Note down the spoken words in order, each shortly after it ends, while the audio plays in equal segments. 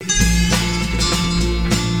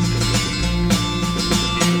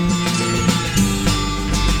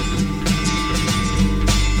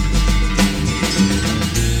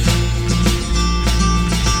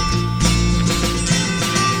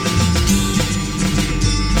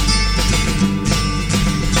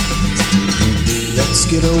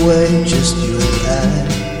get away, just you and I.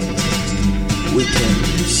 We can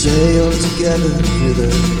sail together through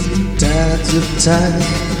the tides of time,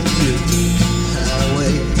 through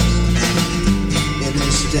highways and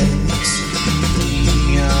interstates,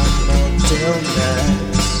 neon motel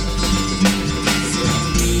nights, from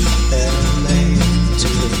LA to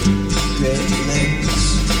the Great Lakes,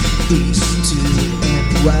 east to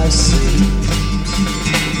NYC.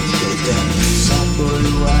 They got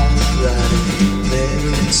somebody riding there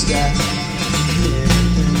in style in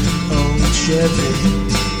an old Chevy.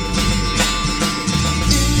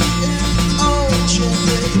 In an old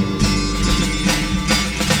Chevy.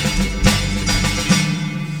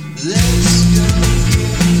 Let's go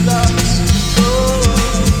get lost.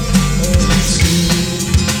 Let's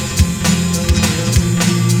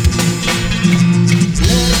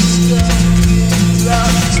go get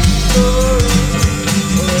lost.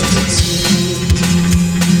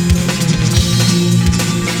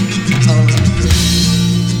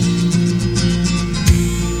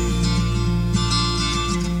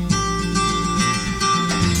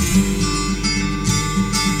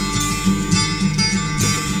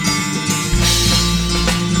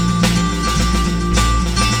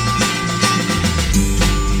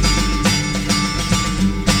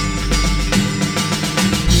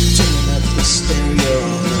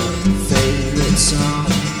 Song.